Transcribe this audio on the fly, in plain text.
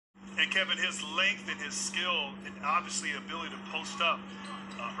And Kevin, his length and his skill and obviously ability to post up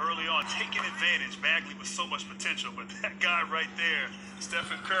early on, taking advantage. Bagley with so much potential, but that guy right there,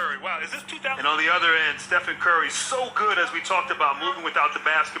 Stephen Curry. Wow, is this 2000? And on the other end, Stephen Curry, so good as we talked about, moving without the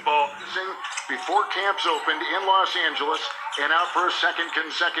basketball. Before camps opened in Los Angeles and out for a second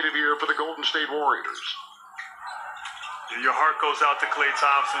consecutive year for the Golden State Warriors. Your heart goes out to Klay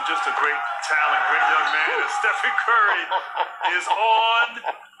Thompson, just a great talent, great young man. And Stephen Curry is on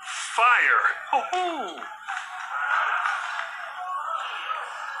fire.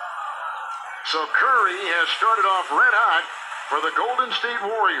 So Curry has started off red hot for the Golden State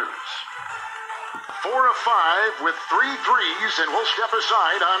Warriors. 4 of 5 with 3 threes, and we'll step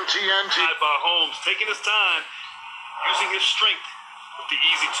aside on TNT. By Holmes, taking his time, using his strength with the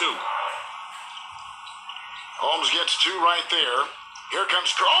easy 2. Holmes gets 2 right there. Here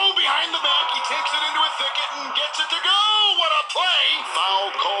comes Curry behind the back. He takes it into a thicket and gets it to go. What a play! Foul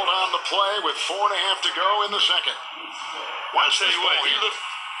called on the play with 4.5 to go in the second. Watch this what,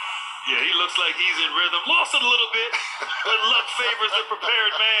 he looks like he's in rhythm. Lost it a little bit, but luck favors the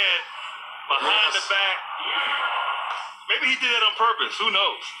prepared man. Behind the back. Maybe he did it on purpose. Who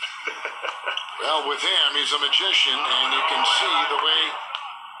knows? Well, with him, he's a magician, and you can see the way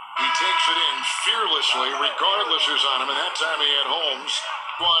he takes it in fearlessly, regardless who's on him. And that time he had Holmes.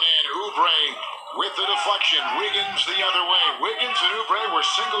 One in, Oubre with the deflection. Wiggins the other way. Wiggins and Oubre were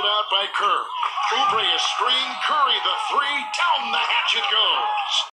singled out by Kerr. Oubre a screen. Curry the 3. Down the hatch it goes.